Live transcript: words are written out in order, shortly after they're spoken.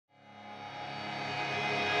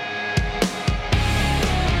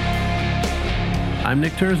I'm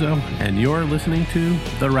Nick Terzo, and you're listening to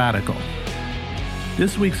The Radical.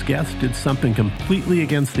 This week's guest did something completely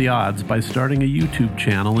against the odds by starting a YouTube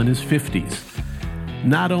channel in his 50s.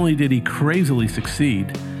 Not only did he crazily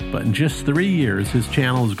succeed, but in just 3 years, his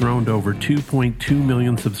channel has grown to over 2.2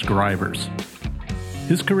 million subscribers.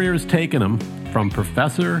 His career has taken him from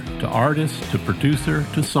professor to artist to producer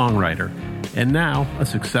to songwriter, and now a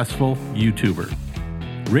successful YouTuber.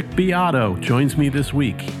 Rick Beato joins me this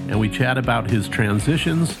week, and we chat about his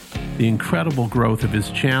transitions, the incredible growth of his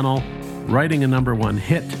channel, writing a #1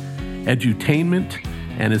 hit, edutainment,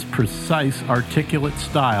 and his precise, articulate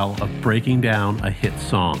style of breaking down a hit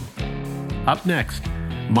song. Up next,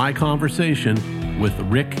 my conversation with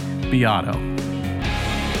Rick Beato.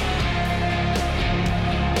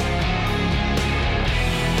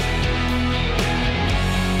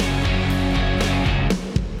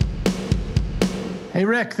 Hey,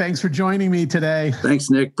 Rick, thanks for joining me today. Thanks,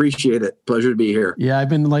 Nick. Appreciate it. Pleasure to be here. Yeah, I've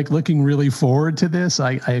been looking really forward to this.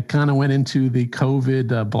 I kind of went into the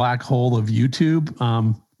COVID black hole of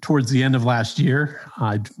YouTube towards the end of last year.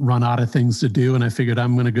 I'd run out of things to do, and I figured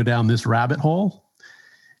I'm going to go down this rabbit hole.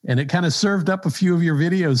 And it kind of served up a few of your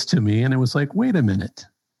videos to me, and it was like, wait a minute.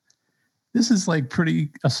 This is pretty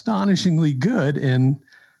astonishingly good, and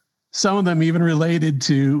some of them even related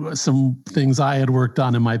to some things I had worked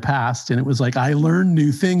on in my past. And it was like, I learned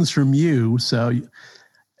new things from you. So,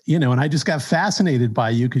 and I just got fascinated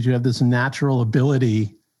by you because you have this natural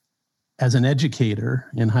ability as an educator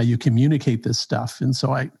in how you communicate this stuff. And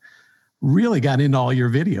so I really got into all your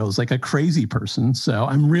videos like a crazy person. So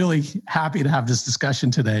I'm really happy to have this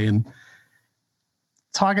discussion today and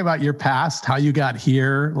talk about your past, how you got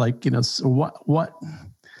here, so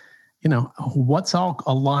what's all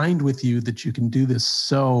aligned with you that you can do this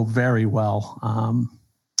so very well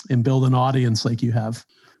and build an audience like you have?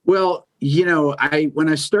 Well, when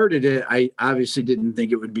I started it, I obviously didn't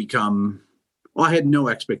think it would become, I had no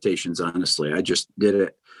expectations, honestly. I just did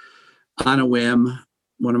it on a whim.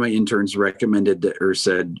 One of my interns recommended that, or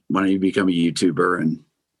said, why don't you become a YouTuber? And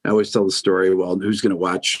I always tell the story, well, who's going to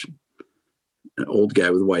watch an old guy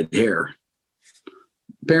with white hair?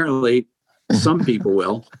 Apparently, some people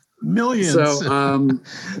will. Millions. So,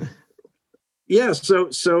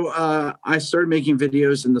 I started making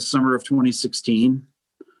videos in the summer of 2016.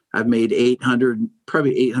 I've made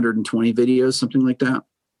 820 videos, something like that.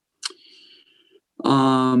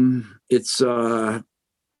 It's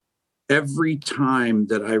every time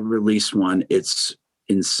that I release one, it's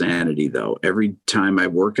insanity though. Every time I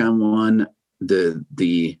work on one, the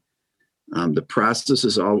process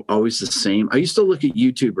is always the same. I used to look at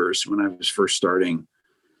YouTubers when I was first starting.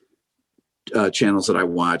 Channels that I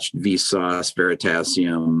watched, Vsauce,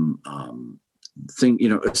 Veritasium,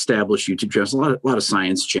 established YouTube channels, a lot of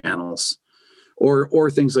science channels,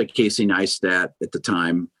 or things like Casey Neistat at the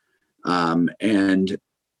time, and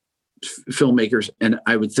filmmakers. And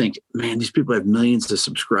I would think, man, these people have millions of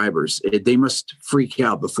subscribers. They must freak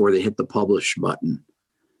out before they hit the publish button.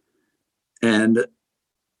 And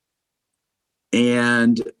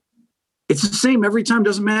it's the same every time.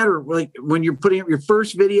 Doesn't matter. Like when you're putting up your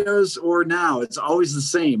first videos or now, it's always the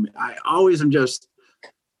same. I always am just,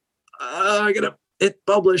 I gotta hit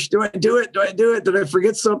publish. Do I do it? Did I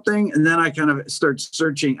forget something? And then I kind of start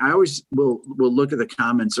searching. I always will look at the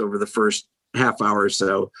comments over the first half hour or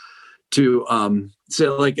so to say,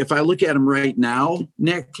 like, if I look at them right now,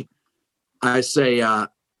 Nick, I say, I'll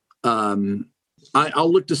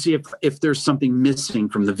look to see if there's something missing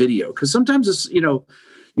from the video. Because sometimes it's,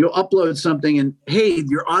 you'll upload something and, hey,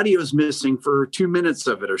 your audio is missing for 2 minutes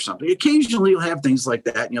of it or something. Occasionally you'll have things like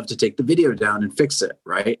that and you have to take the video down and fix it,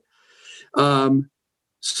 right?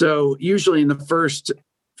 So usually in the first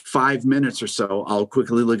 5 minutes or so, I'll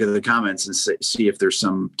quickly look at the comments and see if there's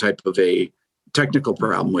some type of a technical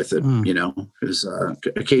problem with it, because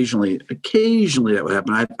occasionally that would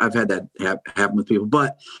happen. I've had that happen with people.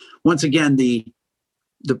 But once again, the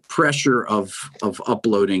pressure of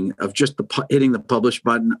uploading, of just hitting the publish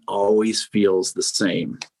button always feels the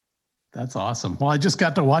same. That's awesome. Well, I just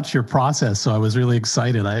got to watch your process, so I was really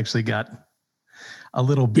excited. I actually got a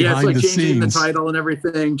little behind the scenes. It's like changing the title and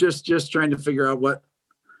everything, just trying to figure out what,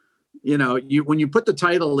 when you put the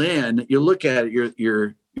title in, you look at it,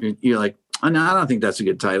 you're like, oh, no, I don't think that's a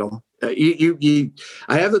good title. I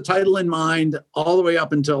have the title in mind all the way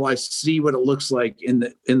up until I see what it looks like in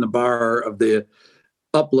the bar of the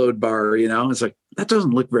upload bar, it's like, that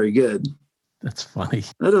doesn't look very good. That's funny.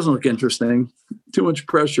 That doesn't look interesting. Too much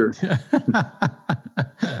pressure.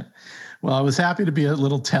 Well, I was happy to be a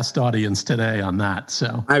little test audience today on that.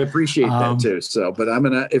 So I appreciate that too. So, but I'm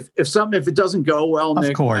gonna if it doesn't go well,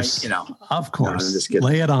 Nick, of course, of course, no, I'm just kidding.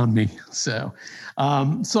 Lay it on me. So,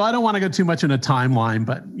 so I don't want to go too much in a timeline,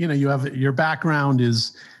 but you have your background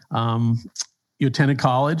is you attended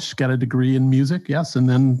college, got a degree in music, yes, and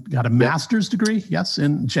then got a master's degree, yes,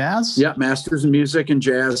 in jazz. Yeah, master's in music and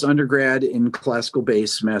jazz, undergrad in classical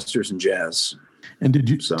bass, master's in jazz. And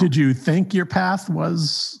did you think your path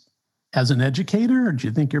was as an educator, or do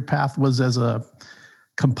you think your path was as a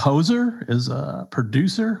composer, as a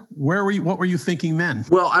producer? What were you thinking then?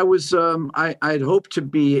 Well, I was I'd hoped to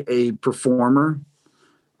be a performer.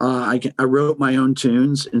 I wrote my own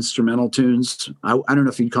tunes, instrumental tunes. I don't know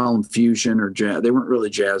if you'd call them fusion or jazz. They weren't really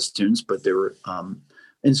jazz tunes, but they were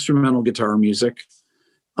instrumental guitar music.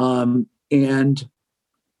 And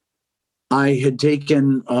I had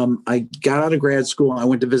taken, I got out of grad school. I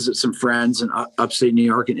went to visit some friends in upstate New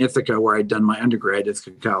York in Ithaca, where I'd done my undergrad at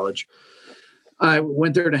Ithaca College. I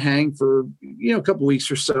went there to hang for, a couple of weeks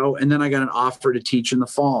or so. And then I got an offer to teach in the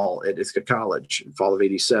fall at Ithaca College, fall of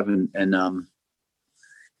 87. And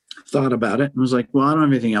thought about it and was like, well, I don't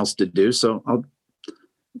have anything else to do, so I'll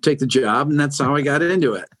take the job. And that's how I got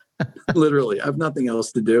into it. Literally, I have nothing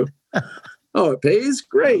else to do. Oh, it pays?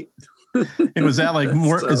 Great. And was that like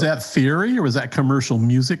more, is that theory, or was that commercial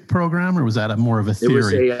music program, or was that more of a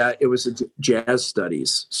theory? It was a jazz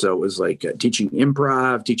studies. So it was like teaching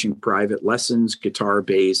improv, teaching private lessons, guitar,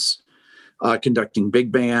 bass, conducting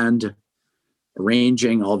big band,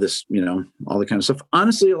 arranging, all this, all the kind of stuff.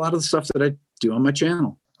 Honestly, a lot of the stuff that I do on my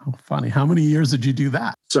channel. Oh, funny. How many years did you do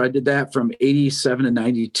that? So I did that from 87 to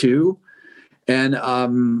 92. And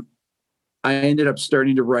I ended up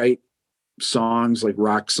starting to write songs, like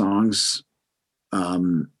rock songs,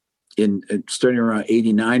 in starting around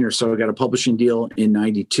 89 or so. I got a publishing deal in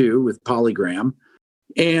 92 with Polygram.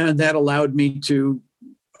 And that allowed me to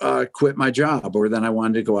quit my job, or then I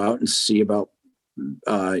wanted to go out and see about,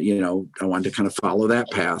 I wanted to kind of follow that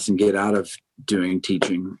path and get out of doing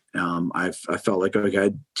teaching. I felt like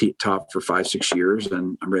I'd taught for 5-6 years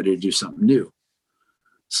and I'm ready to do something new.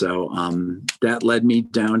 So that led me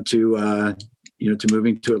down to, to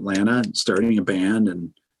moving to Atlanta and starting a band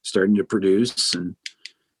and starting to produce. And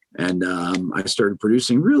I started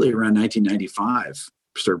producing really around 1995,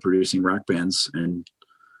 started producing rock bands. And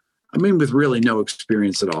with really no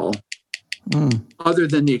experience at all. Other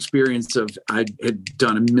than the experience of I had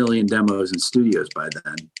done 1 million demos in studios by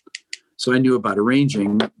then. So I knew about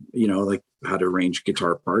arranging, like how to arrange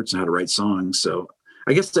guitar parts and how to write songs. So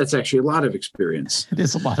I guess that's actually a lot of experience. It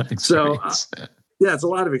is a lot of experience. So, yeah, it's a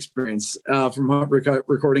lot of experience from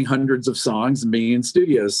recording hundreds of songs and being in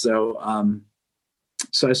studios. So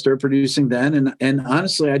so I started producing then. And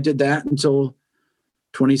honestly, I did that until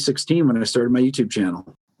 2016 when I started my YouTube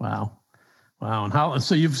channel. Wow. And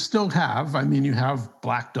so you still have, you have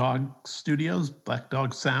Black Dog Studios, Black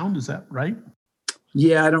Dog Sound. Is that right?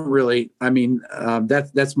 Yeah, I don't really.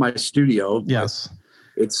 That's my studio. Yes.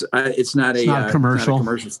 It's not a commercial. Not a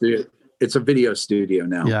commercial studio. It's a video studio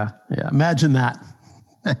now. Yeah. Imagine that.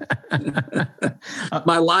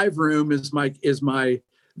 My live room is my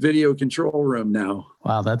video control room now.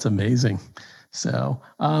 Wow, that's amazing. So,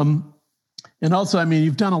 and also,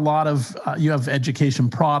 you've done a lot of, you have education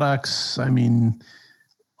products.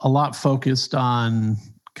 A lot focused on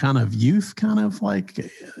kind of youth, kind of like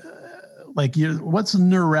what's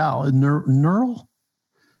Neural? Neural?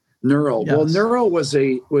 Neural. Yes. Well, Neural was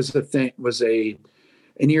an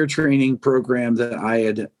ear training program that I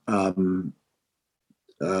had,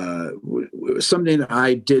 something that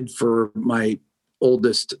I did for my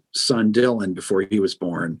oldest son, Dylan, before he was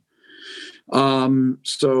born.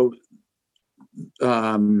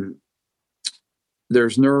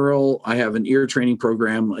 There's Neural. I have an ear training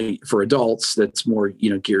program for adults that's more,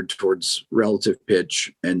 geared towards relative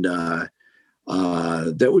pitch. And that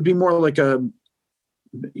would be more like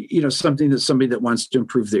something that somebody that wants to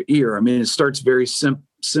improve their ear. It starts very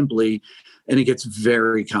simply and it gets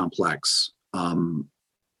very complex. And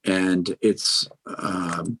it's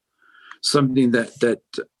something that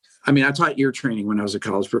I taught ear training when I was a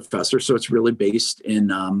college professor. So it's really based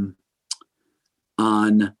in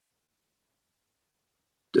on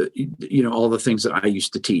all the things that I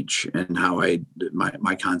used to teach and how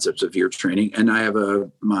my concepts of ear training. And I have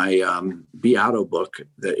my Beato book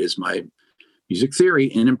that is my music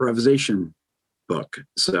theory and improvisation book.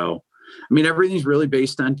 So, everything's really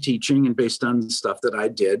based on teaching and based on stuff that I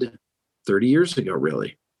did 30 years ago,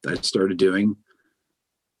 really, that I started doing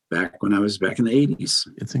back when I was back in the 80s.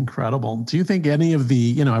 It's incredible. Do you think any of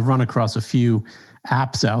the, I've run across a few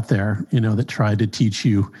apps out there, that try to teach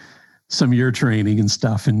you some ear training and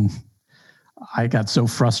stuff. And I got so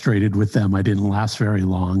frustrated with them. I didn't last very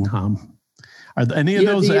long. Are any of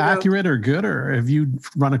those accurate or good, or have you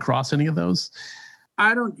run across any of those? I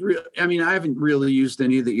haven't really used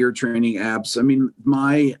any of the ear training apps. I mean,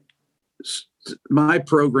 my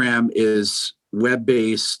program is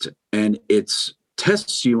web-based and it's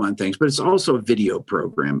tests you on things, but it's also a video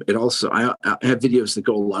program. I have videos that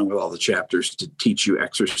go along with all the chapters to teach you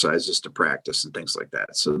exercises to practice and things like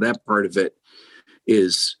that. So that part of it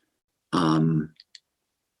is,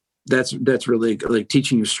 that's really like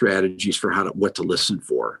teaching you strategies for what to listen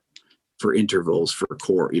for intervals, for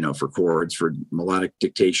chords, for melodic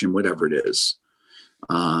dictation, whatever it is.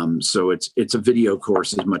 So it's a video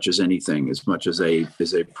course as much as anything, as much as a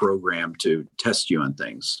program to test you on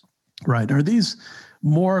things. Right. Are these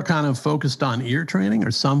more kind of focused on ear training, or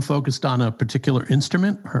some focused on a particular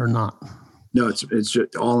instrument, or not? No, it's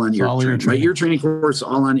just all on ear training. My ear training course,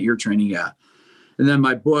 all on ear training. Yeah. And then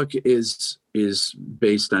my book is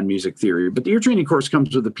based on music theory, but the ear training course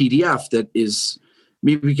comes with a PDF that is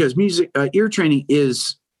because ear training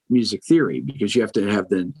is music theory, because you have to have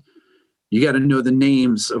you got to know the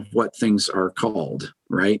names of what things are called.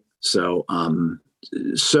 Right. So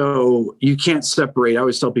you can't separate. I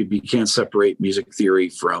always tell people you can't separate music theory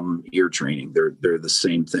from ear training. They're the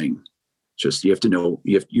same thing. Just you have to know.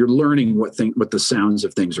 You're learning what the sounds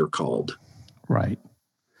of things are called. Right.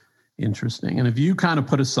 Interesting. And have you kind of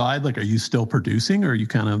put aside, like, are you still producing, or are you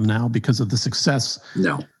kind of now, because of the success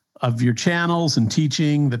of your channels and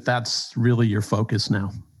teaching, that's really your focus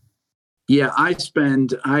now? Yeah, I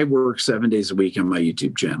work 7 days a week on my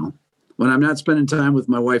YouTube channel. When I'm not spending time with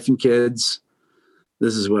my wife and kids,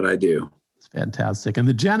 this is what I do. It's fantastic. And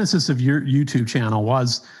the genesis of your YouTube channel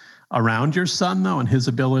was around your son, though, and his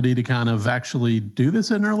ability to kind of actually do this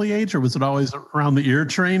at an early age, or was it always around the ear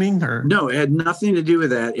training? Or no, it had nothing to do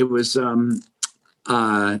with that. It was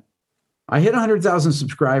I hit 100,000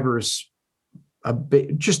 subscribers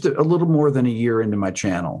just a little more than a year into my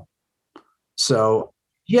channel. So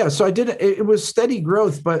yeah, so I did it was steady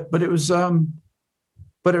growth, but it was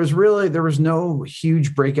really, there was no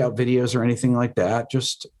huge breakout videos or anything like that.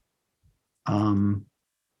 Just a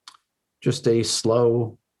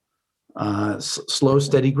slow,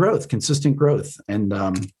 steady growth, consistent growth. And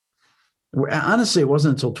honestly, it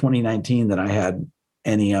wasn't until 2019 that I had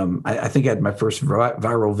any, I think I had my first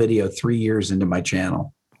viral video 3 years into my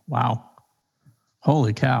channel. Wow.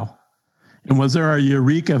 Holy cow. And was there a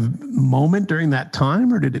eureka moment during that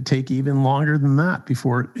time, or did it take even longer than that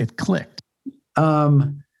before it clicked?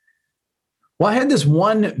 Well, I had this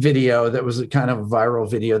one video that was a kind of a viral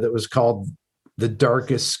video that was called The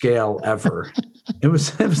Darkest Scale Ever. It was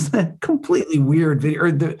a completely weird video,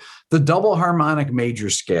 or the double harmonic major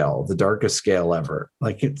scale, the darkest scale ever.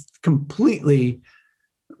 Like, it's completely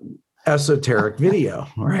esoteric video,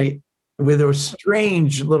 right? With a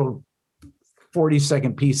strange little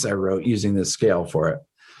 40-second piece I wrote using this scale for it.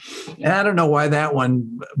 And I don't know why that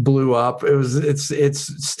one blew up.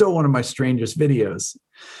 It's still one of my strangest videos.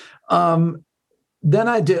 Then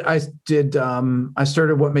I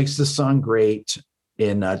started What Makes This Song Great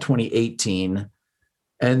in 2018,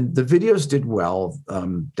 and the videos did well.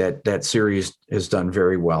 That series has done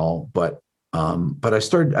very well, but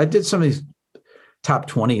I did some of these top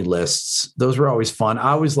 20 lists. Those were always fun.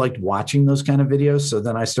 I always liked watching those kind of videos. So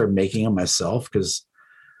then I started making them myself, because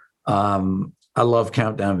I love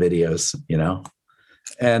countdown videos,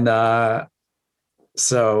 and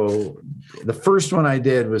so the first one I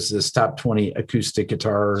did was this top 20 acoustic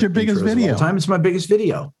guitar. It's your biggest video. It's my biggest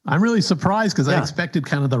video. I'm really surprised, because I expected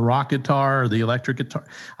kind of the rock guitar or the electric guitar.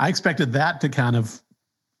 I expected that to kind of,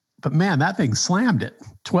 but man, that thing slammed it.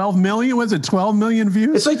 12 million, was it 12 million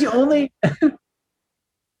views? It's like the only,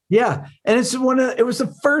 yeah. And it was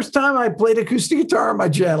the first time I played acoustic guitar on my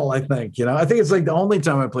channel, I think. I think it's like the only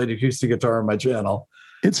time I played acoustic guitar on my channel.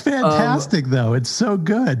 It's fantastic, though. It's so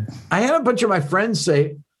good. I had a bunch of my friends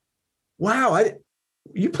say, wow,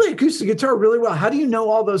 you play acoustic guitar really well. How do you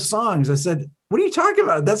know all those songs? I said, what are you talking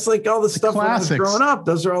about? That's like all the stuff when I was growing up.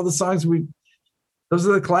 Those are all the songs those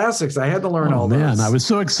are the classics. I had to learn all those. Man, I was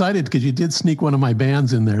so excited because you did sneak one of my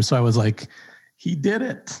bands in there. So I was like, he did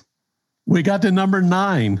it. We got to number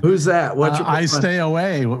 9. Who's that? I Stay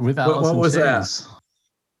Away with Alice. What was that?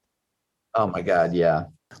 Oh my God. Yeah.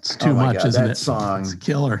 It's too much, isn't it? That song. It's a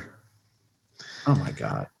killer. Oh my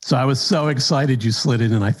God. So I was so excited you slid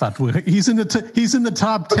it in. I thought, well, he's in the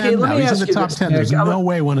top 10 now. He's in the top 10. There's no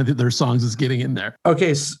way one of their songs is getting in there.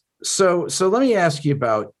 Okay. So let me ask you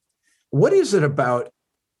about, what is it about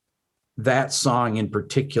that song in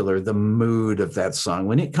particular, the mood of that song?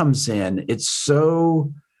 When it comes in, it's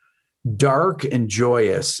so dark and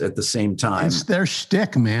joyous at the same time. It's their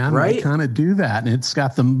shtick, man. Right? They kind of do that. And it's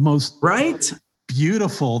got the most right.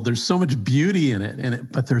 beautiful. There's so much beauty in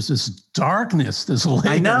it, but there's this darkness, this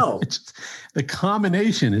layer. I know. The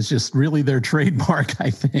combination is just really their trademark, I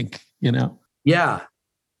think, you know? Yeah.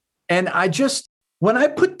 And when I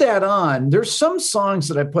put that on, there's some songs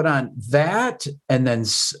that I put on that, and then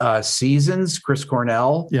Seasons, Chris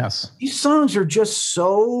Cornell. Yes. These songs are just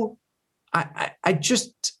so, I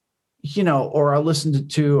just, you know, or I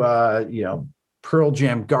listened to you know, Pearl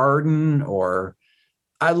Jam Garden, or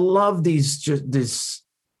I love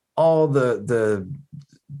all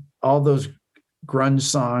those grunge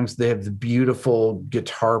songs. They have the beautiful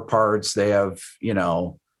guitar parts. They have, you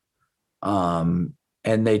know, and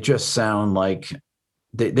they just sound like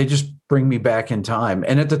they just bring me back in time.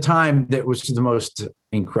 And at the time, that was the most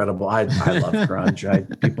incredible. I love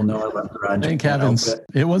grunge. People know I love grunge. Thank heavens.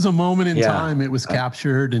 It was a moment in time. It was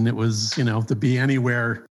captured, and it was, you know, to be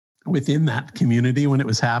anywhere within that community when it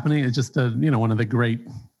was happening. It's just you know, one of the great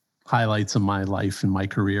highlights of my life and my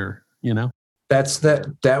career, you know?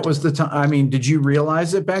 That was the time. I mean, did you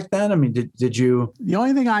realize it back then? I mean, did you? The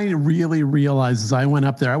only thing I really realized is I went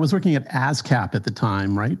up there. I was working at ASCAP at the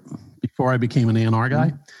time, right? Before I became an A&R guy.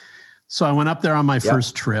 Mm-hmm. So I went up there on my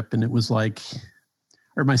first trip, and it was like,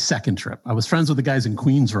 or my second trip. I was friends with the guys in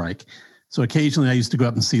Queensryche. So occasionally I used to go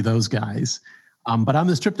up and see those guys. But on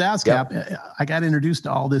this trip to ASCAP, I got introduced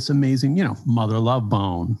to all this amazing, you know, Mother Love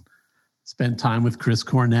Bone. Spent time with Chris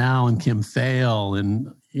Cornell and Kim Thale,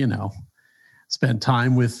 and, you know, spent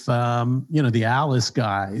time with, you know, the Alice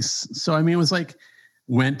guys. So, I mean, it was like,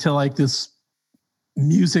 went to like this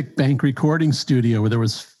music bank recording studio where there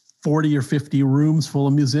was 40 or 50 rooms full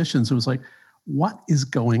of musicians. It was like, what is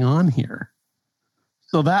going on here?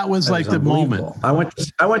 So that was like the moment. I went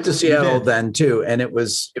to Seattle then too. And it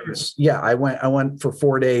was, I went for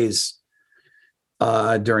 4 days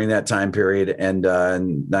during that time period, and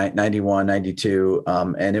 91, 92.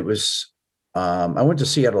 And it was, I went to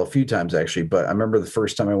Seattle a few times actually, but I remember the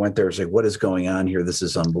first time I went there, it was like, what is going on here? This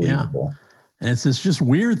is unbelievable. Yeah. And it's this just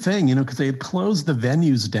weird thing, you know, because they had closed the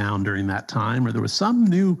venues down during that time, or there was some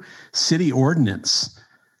new city ordinance.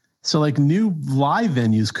 So like new live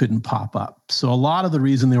venues couldn't pop up. So a lot of the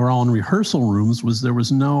reason they were all in rehearsal rooms was there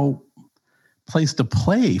was no place to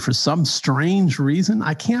play for some strange reason.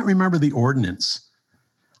 I can't remember the ordinance.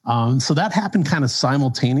 So that happened kind of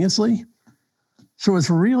simultaneously. So it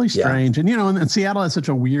was really strange. And, you know, and Seattle has such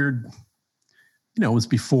a weird, you know, it was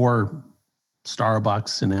before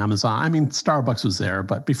Starbucks and Amazon. I mean, Starbucks was there,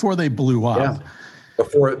 but before they blew up. Yeah.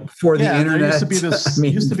 Before the internet. There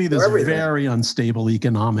used to be this very unstable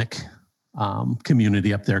economic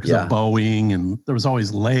community up there because of Boeing, and there was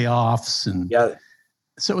always layoffs. And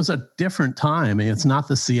so it was a different time. I mean, it's not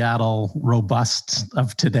the Seattle robust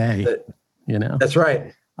of today, you know? That's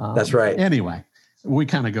right. That's right. Anyway, we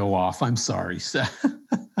kind of go off. I'm sorry.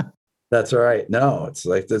 That's all right. No, it's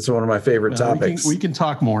like, that's one of my favorite topics. We can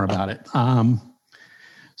talk more about it.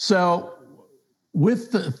 So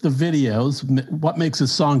with the videos, what makes a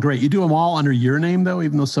song great? You do them all under your name, though,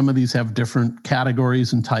 even though some of these have different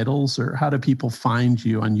categories and titles, or how do people find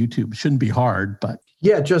you on YouTube? It shouldn't be hard, but.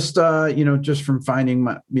 Yeah, just, you know, just from finding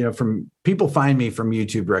my, you know, from people find me from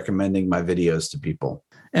YouTube recommending my videos to people.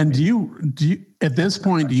 And do you at this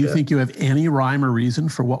point, do you think you have any rhyme or reason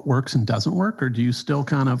for what works and doesn't work? Or do you still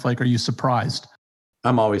kind of like, are you surprised?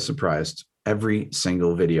 I'm always surprised. Every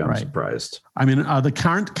single video, I'm surprised. I mean, are the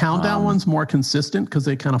current countdown ones more consistent because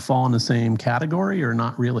they kind of fall in the same category, or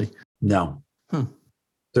not really? No,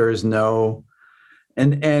 there is no,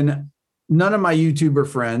 and none of my YouTuber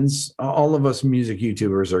friends, all of us music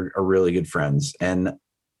YouTubers are really good friends, and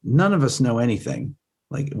none of us know anything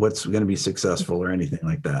like what's going to be successful or anything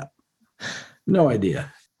like that. No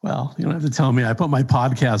idea. Well, you don't have to tell me. I put my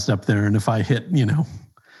podcast up there, and if I hit, you know,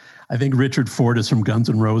 I think Richard Fortus from Guns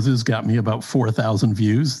N' Roses got me about 4,000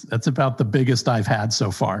 views. That's about the biggest I've had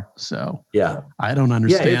so far. So I don't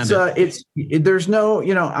understand there's no,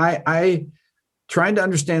 you know, I trying to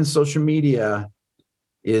understand social media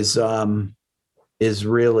is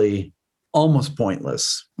really almost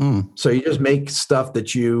pointless. So you just make stuff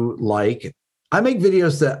that you like. I make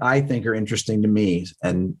videos that I think are interesting to me,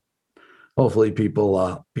 and hopefully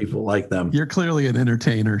people like them. You're clearly an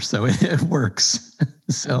entertainer, so it works.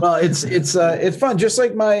 So well, it's fun. Just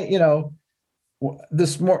like my, you know,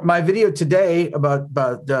 my video today about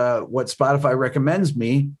what Spotify recommends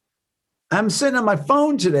me. I'm sitting on my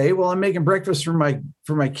phone today while I'm making breakfast for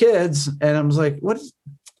my kids, and I was like, what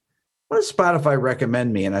does Spotify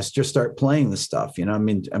recommend me? And I just start playing the stuff. You know, I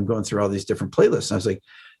mean, I'm going through all these different playlists, and I was like,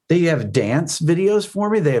 they have dance videos for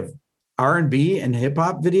me. They have R&B and hip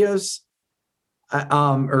hop videos,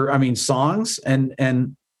 songs.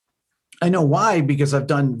 And I know why, because I've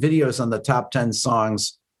done videos on the top 10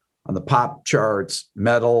 songs on the pop charts,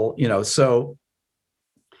 metal, so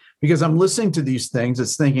because I'm listening to these things,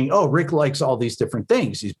 it's thinking, oh, Rick likes all these different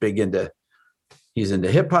things. He's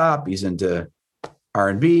into hip hop, he's into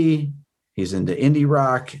R&B, he's into indie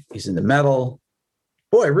rock, he's into metal.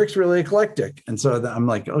 Boy, Rick's really eclectic. And so I'm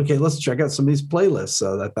like, okay, let's check out some of these playlists.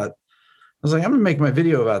 So I was like, I'm gonna make my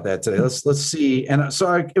video about that today. Let's see. And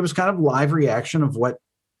so it was kind of live reaction of what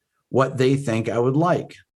they think I would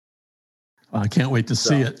like. I can't wait to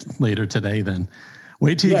see it later today. Then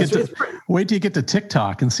wait till you get to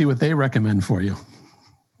TikTok and see what they recommend for you.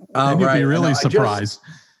 Then you'll be really surprised.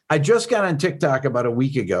 I just got on TikTok about a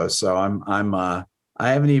week ago, so I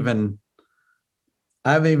haven't even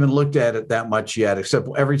looked at it that much yet. Except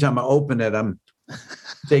every time I open it, I'm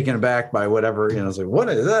taken aback by whatever. It's like, what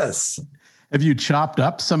is this? Have you chopped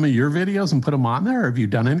up some of your videos and put them on there? Or have you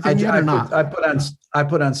done anything yet or not? I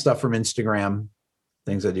put on stuff from Instagram,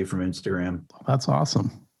 things I do from Instagram. That's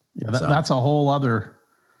awesome. Yeah, that's a whole other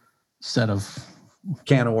set of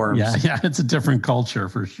can of worms. Yeah, it's a different culture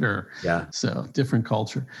for sure. Yeah, so different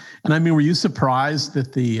culture. And I mean, were you surprised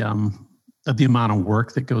that the amount of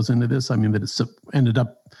work that goes into this? I mean, that it ended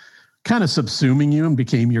up kind of subsuming you and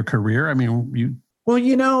became your career. I mean,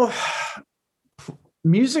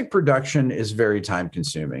 music production is very time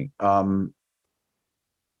consuming.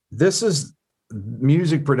 This is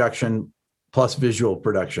music production plus visual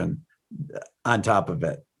production on top of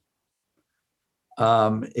it.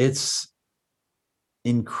 It's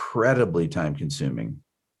incredibly time consuming.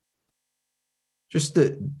 Just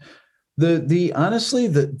honestly,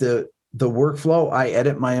 the workflow, I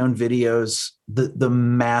edit my own videos, the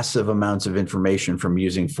massive amounts of information from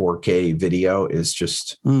using 4K video is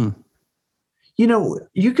just, you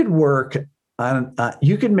could work on,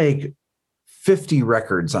 you could make 50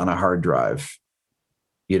 records on a hard drive,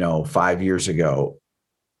 5 years ago,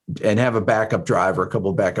 and have a backup drive or a couple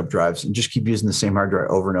of backup drives and just keep using the same hard drive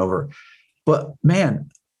over and over. But man,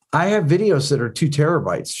 I have videos that are 2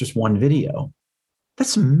 terabytes, just one video.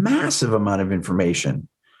 That's a massive amount of information.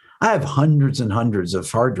 I have hundreds and hundreds of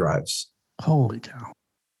hard drives. Holy cow.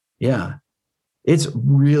 Yeah. It's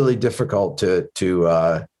really difficult to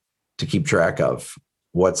keep track of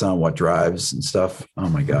what's on what drives and stuff. Oh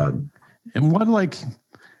my God. And what,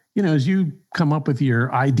 as you come up with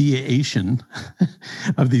your ideation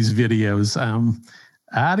of these videos,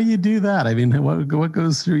 how do you do that? I mean, what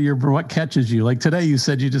goes through what catches you? Like today, you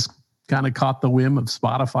said you just kind of caught the whim of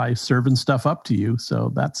Spotify serving stuff up to you.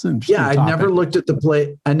 So that's interesting. Yeah, I never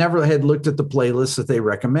had looked at the playlist that they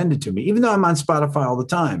recommended to me, even though I'm on Spotify all the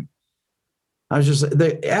time.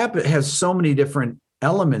 The app has so many different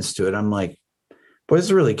elements to it. I'm like, boy, this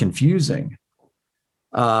is really confusing.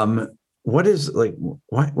 What is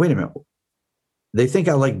what? Wait a minute. They think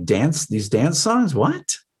I like these dance songs.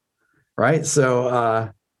 What? Right.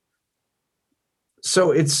 So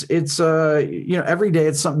it's every day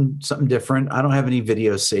it's something different. I don't have any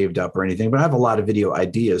videos saved up or anything, but I have a lot of video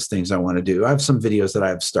ideas, things I want to do. I have some videos that I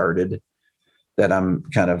have started that I'm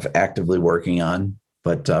kind of actively working on,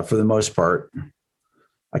 but for the most part,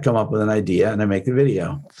 I come up with an idea and I make the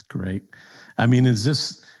video. That's great. I mean, does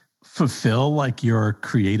this fulfill your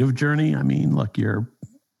creative journey? I mean, look,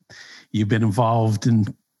 you've been involved in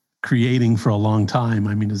creating for a long time.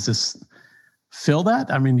 I mean, does this fill that?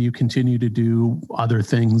 I mean, do you continue to do other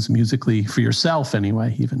things musically for yourself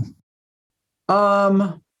anyway, even?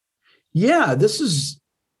 Yeah, this is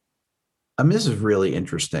really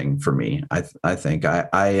interesting for me. I think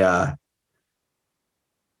I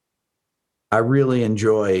really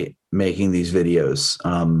enjoy making these videos,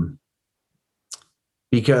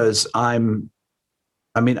 because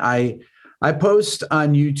I post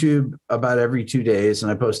on YouTube about every 2 days,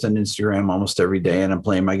 and I post on Instagram almost every day, and I'm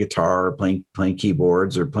playing my guitar or playing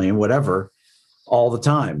keyboards or playing whatever all the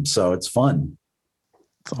time. So it's fun.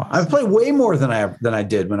 Awesome. I've played way more than I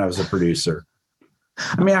did when I was a producer.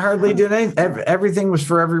 I mean, I hardly did anything. Everything was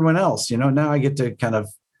for everyone else. Now I get to kind of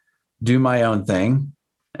do my own thing.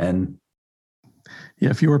 And yeah,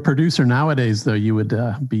 if you were a producer nowadays, though, you would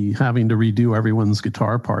be having to redo everyone's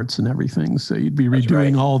guitar parts and everything. So you'd be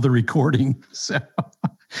redoing all the recording. So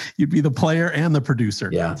you'd be the player and the producer.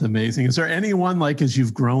 Yeah. It's amazing. Is there anyone, as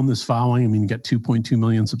you've grown this following, I mean, you got 2.2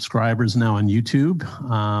 million subscribers now on YouTube.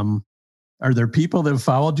 Are there people that have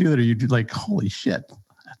followed you that are you like, holy shit,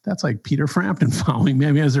 that's like Peter Frampton following me?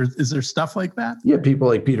 I mean, is there stuff like that? Yeah, people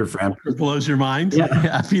like Peter Frampton. It blows your mind?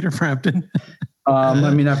 Yeah, Peter Frampton.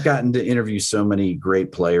 I mean, I've gotten to interview so many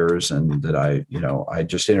great players, and that I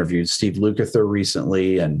just interviewed Steve Lukather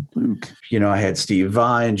recently, and Luke. I had Steve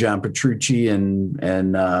Vai and John Petrucci and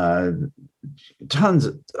tons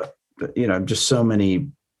of, just so many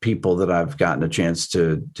people that I've gotten a chance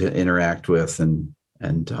to interact with, and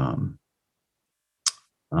that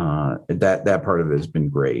part of it has been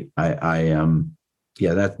great.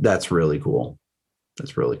 That's really cool.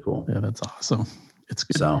 That's really cool. Yeah, that's awesome. It's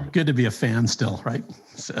good to be a fan still, right?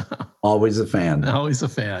 So always a fan. Always a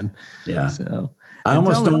fan. Yeah. So I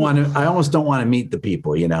almost don't want to meet the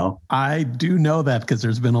people, I do know that because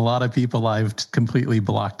there's been a lot of people I've completely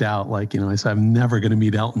blocked out. Like, I said, I'm never going to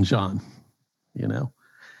meet Elton John,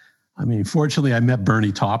 I mean, fortunately I met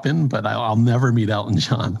Bernie Taupin, but I'll never meet Elton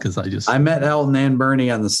John because I met Elton and Bernie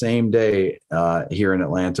on the same day here in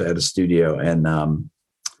Atlanta at a studio.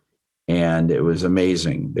 And it was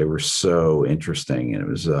amazing. They were so interesting. And it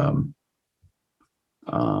was, so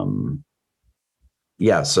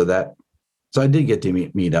I did get to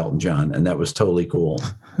meet Elton John, and that was totally cool.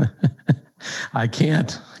 I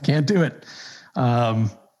can't do it. And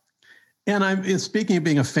speaking of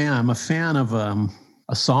being a fan, I'm a fan of a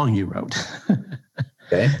song you wrote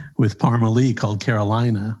with Parma Lee called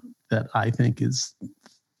Carolina that I think is,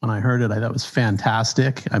 when I heard it, I thought was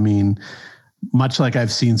fantastic. I mean, much like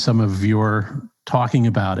I've seen some of your talking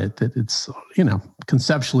about it, that it's,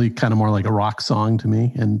 conceptually kind of more like a rock song to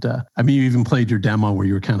me. And I mean, you even played your demo where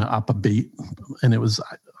you were kind of up a beat, and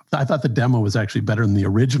I thought the demo was actually better than the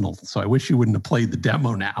original. So I wish you wouldn't have played the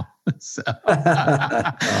demo now. So, you're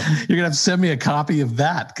going to have to send me a copy of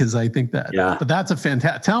that, because I think that, but that's a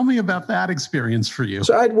fantastic, tell me about that experience for you.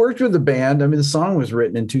 So I'd worked with the band. I mean, the song was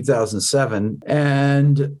written in 2007,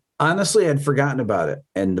 and honestly, I'd forgotten about it.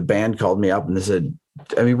 And the band called me up and they said,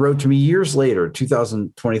 wrote to me years later,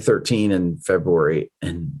 2013 in February.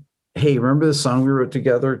 And, hey, remember the song we wrote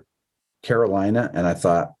together, Carolina? And I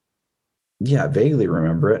thought, yeah, I vaguely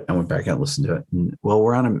remember it. I went back and listened to it. And, well,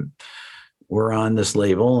 we're on this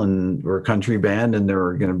label, and we're a country band, and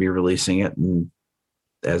they're going to be releasing it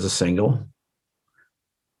as a single.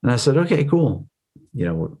 And I said, okay, cool.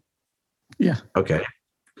 Yeah. Okay.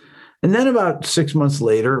 And then about 6 months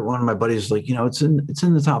later, one of my buddies was like, it's in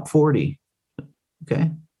the top 40. Okay.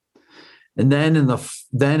 And then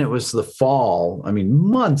then it was the fall. I mean,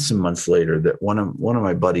 months and months later, that one of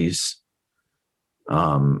my buddies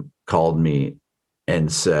called me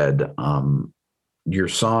and said, your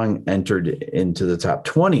song entered into the top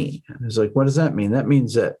 20. I was like, what does that mean? That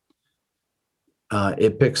means that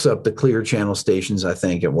it picks up the Clear Channel stations, I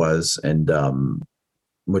think it was, and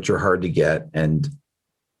which are hard to get. And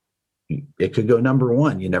it could go number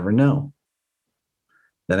one. You never know.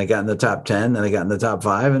 Then I got in the top 10, then I got in the top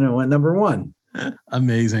 5, and it went number 1.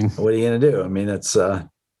 Amazing. What are you going to do? I mean, it's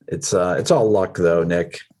all luck though,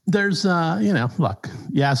 Nick. There's, luck.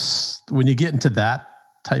 Yes. When you get into that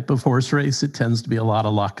type of horse race, it tends to be a lot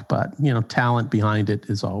of luck, but talent behind it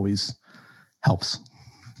is always helps.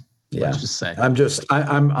 Yeah. Let's just say. I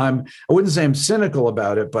wouldn't say I'm cynical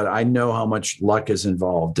about it, but I know how much luck is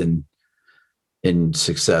involved in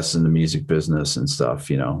success in the music business and stuff,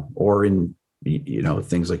 or in,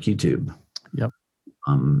 things like YouTube. Yep.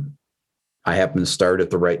 I happen to start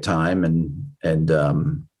at the right time and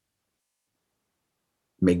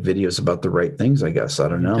make videos about the right things, I guess. I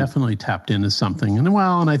don't know. Definitely tapped into something. And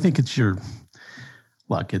I think it's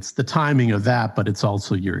it's the timing of that, but it's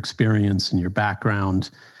also your experience and your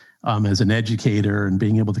background as an educator, and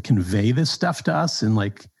being able to convey this stuff to us in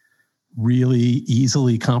like really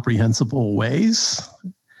easily comprehensible ways.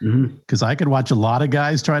 Because I could watch a lot of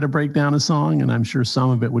guys try to break down a song, and I'm sure some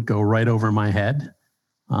of it would go right over my head.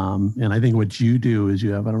 And I think what you do is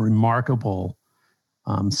you have a remarkable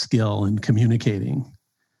skill in communicating.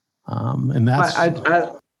 And that's...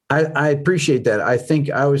 I appreciate that. I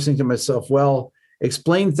always think to myself, well,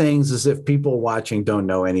 explain things as if people watching don't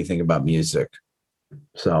know anything about music.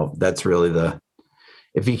 So that's really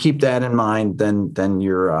if you keep that in mind, then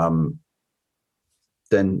you're,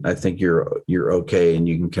 then I think you're okay, and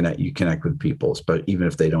you connect with people, but even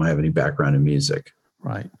if they don't have any background in music.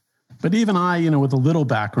 Right. But even I, with a little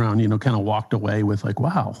background, kind of walked away with like,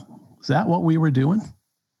 wow, is that what we were doing?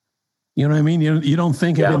 You know what I mean? You don't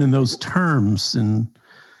think of it in those terms and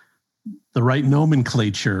the right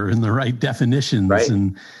nomenclature and the right definitions. Right.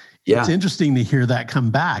 And it's interesting to hear that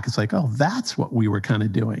come back. It's like, oh, that's what we were kind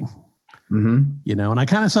of doing. And I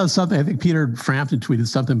kind of saw something, I think Peter Frampton tweeted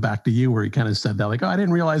something back to you where he kind of said that, like, oh, I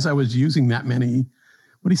didn't realize I was using that many,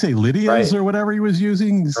 what do you say, Lydias or whatever he was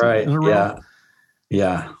using in a row.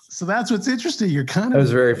 Yeah. So that's what's interesting. You're kind of, that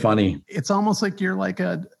was very funny. It's almost like you're like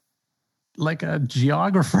like a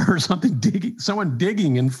geographer or something someone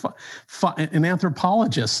digging and an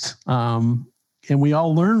anthropologist. And we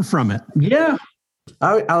all learn from it. Yeah.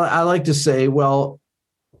 I like to say, well,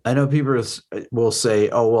 I know people will say,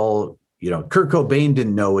 oh, well, Kurt Cobain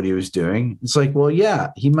didn't know what he was doing. It's like, well, yeah,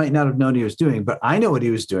 he might not have known he was doing, but I know what he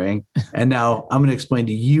was doing. And now I'm going to explain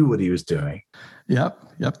to you what he was doing. Yep.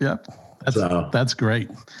 That's great.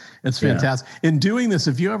 It's fantastic. Yeah. In doing this,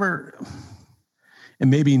 if you ever,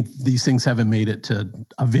 and maybe these things haven't made it to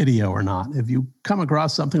a video or not, if you come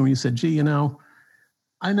across something where you said, gee,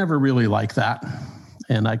 I never really liked that.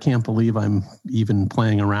 And I can't believe I'm even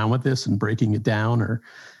playing around with this and breaking it down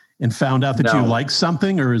and found out that you like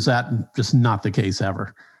something, or is that just not the case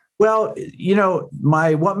ever? Well,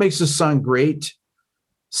 my What Makes a Song Great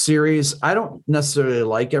series, I don't necessarily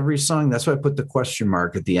like every song. That's why I put the question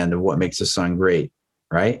mark at the end of what makes a song great,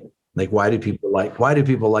 right? Like, why do people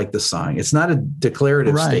like the song? It's not a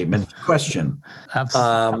declarative statement, it's a question.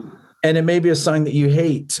 Absolutely. And it may be a song that you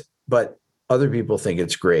hate, but other people think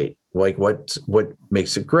it's great. Like what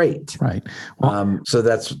makes it great. Right. Well, so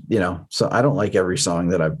that's, so I don't like every song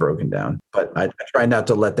that I've broken down, but I try not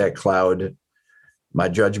to let that cloud my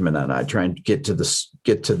judgment on it. I try and get to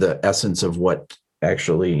the essence of what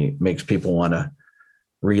actually makes people want to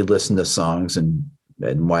re-listen to songs and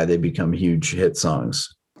why they become huge hit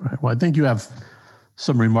songs. Right. Well, I think you have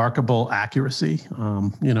some remarkable accuracy.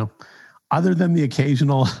 Other than the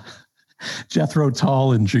occasional Jethro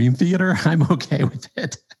Tull and Dream Theater, I'm okay with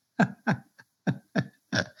it.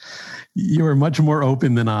 You are much more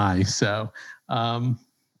open than I. So,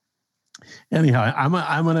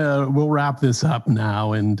 anyhow, we'll wrap this up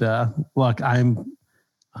now. And look, I'm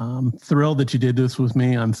thrilled that you did this with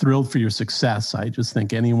me. I'm thrilled for your success. I just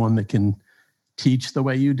think anyone that can teach the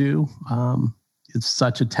way you do, it's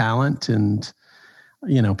such a talent. And,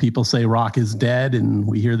 people say rock is dead, and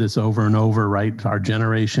we hear this over and over, right? Our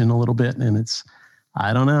generation a little bit. And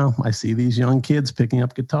I don't know. I see these young kids picking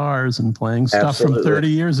up guitars and playing stuff from 30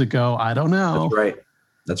 years ago. I don't know.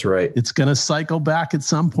 That's right. It's going to cycle back at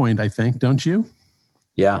some point, I think. Don't you?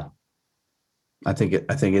 Yeah. I think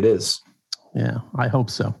it is. Yeah, I hope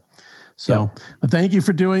so. So thank you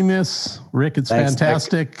for doing this, Rick. It's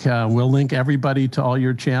fantastic. We'll link everybody to all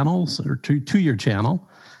your channels or to your channel.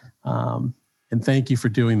 And thank you for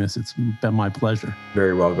doing this. It's been my pleasure.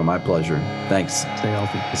 Very welcome. My pleasure. Thanks. Stay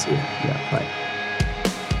healthy. See you. Yeah. Bye.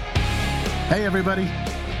 Hey, everybody.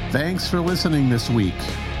 Thanks for listening this week.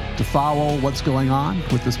 To follow what's going on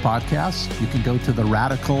with this podcast, you can go to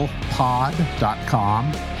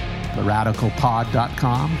theradicalpod.com.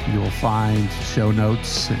 Theradicalpod.com. You'll find show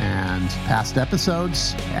notes and past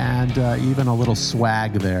episodes and even a little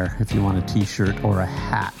swag there if you want a t-shirt or a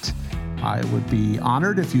hat. I would be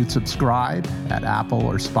honored if you'd subscribe at Apple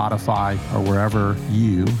or Spotify or wherever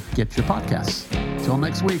you get your podcasts. Till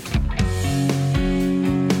next week.